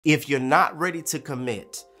If you're not ready to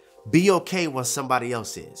commit, be okay when somebody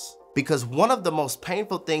else is. Because one of the most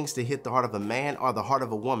painful things to hit the heart of a man or the heart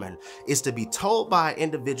of a woman is to be told by an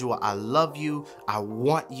individual, I love you, I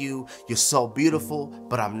want you, you're so beautiful,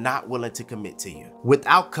 but I'm not willing to commit to you.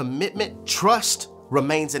 Without commitment, trust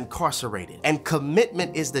remains incarcerated. And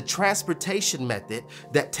commitment is the transportation method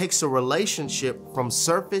that takes a relationship from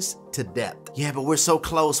surface to depth. Yeah, but we're so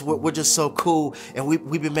close, we're just so cool, and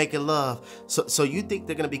we've been making love. So you think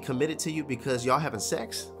they're gonna be committed to you because y'all having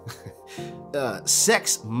sex?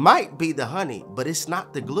 Sex might be the honey, but it's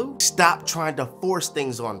not the glue. Stop trying to force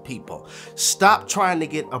things on people. Stop trying to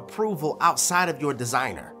get approval outside of your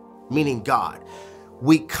designer, meaning God.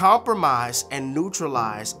 We compromise and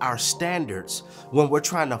neutralize our standards when we're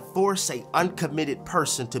trying to force an uncommitted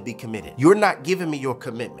person to be committed. You're not giving me your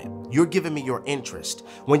commitment. You're giving me your interest.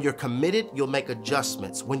 When you're committed, you'll make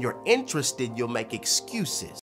adjustments. When you're interested, you'll make excuses.